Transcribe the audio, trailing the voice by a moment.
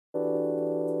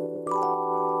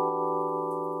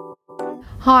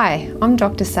Hi, I'm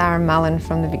Dr. Sara Mullen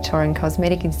from the Victorian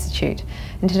Cosmetic Institute,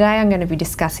 and today I'm going to be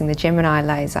discussing the Gemini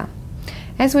laser.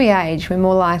 As we age, we're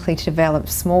more likely to develop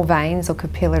small veins or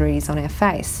capillaries on our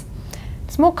face.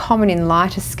 It's more common in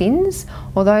lighter skins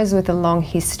or those with a long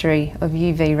history of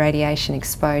UV radiation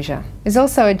exposure. There's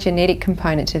also a genetic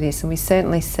component to this, and we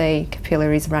certainly see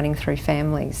capillaries running through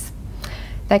families.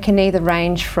 They can either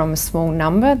range from a small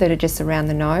number that are just around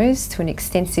the nose to an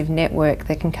extensive network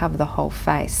that can cover the whole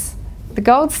face. The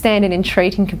gold standard in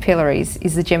treating capillaries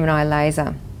is the Gemini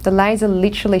laser. The laser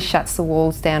literally shuts the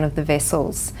walls down of the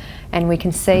vessels, and we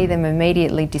can see them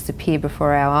immediately disappear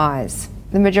before our eyes.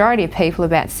 The majority of people,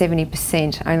 about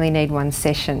 70%, only need one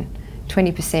session,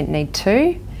 20% need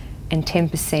two, and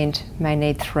 10% may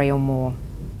need 3 or more.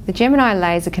 The Gemini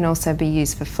laser can also be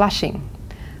used for flushing.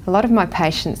 A lot of my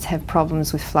patients have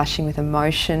problems with flushing with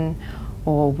emotion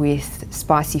or with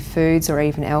spicy foods or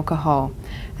even alcohol,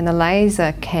 and the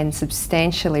laser can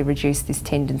substantially reduce this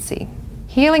tendency.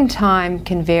 Healing time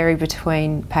can vary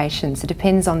between patients. It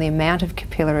depends on the amount of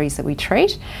capillaries that we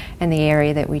treat and the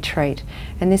area that we treat,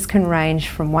 and this can range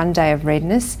from 1 day of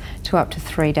redness to up to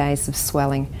 3 days of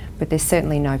swelling, but there's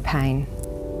certainly no pain.